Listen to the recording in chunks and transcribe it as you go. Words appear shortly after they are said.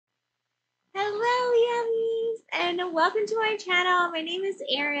everyone, welcome to my channel. My name is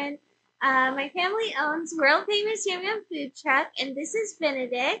Erin. My family owns world famous Yum Yum food truck, and this is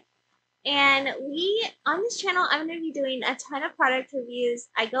Benedict. And on this channel, I'm going to be doing a ton of product reviews.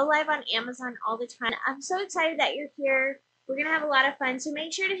 I go live on Amazon all the time. I'm so excited that you're here. We're going to have a lot of fun, so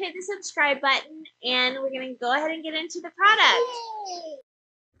make sure to hit the subscribe button, and we're going to go ahead and get into the product.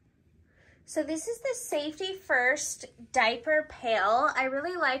 So this is the Safety First Diaper Pail. I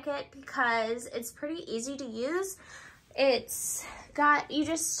really like it because it's pretty easy to use. You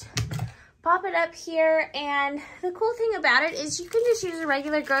just pop it up here, and the cool thing about it is you can just use a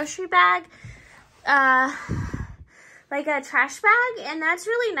regular grocery bag, like a trash bag, and that's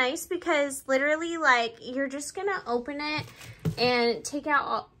really nice because literally, like, you're just gonna open it and take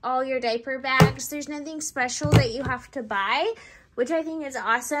out all your diaper bags. There's nothing special that you have to buy, which I think is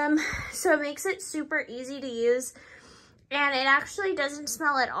awesome. So it makes it super easy to use, and it actually doesn't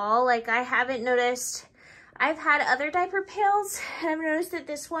smell at all. Like, I haven't noticed. I've had other diaper pails, and I've noticed that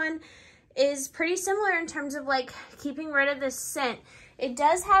this one is pretty similar in terms of like keeping rid of the scent. It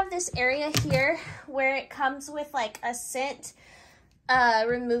does have this area here where it comes with like a scent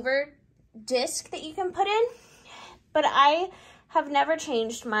remover disc that you can put in, but I have never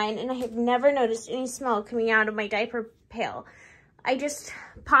changed mine, and I have never noticed any smell coming out of my diaper pail. I just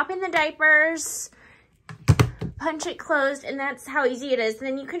pop in the diapers, punch it closed, and that's how easy it is. And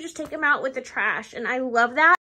then you can just take them out with the trash, and I love that.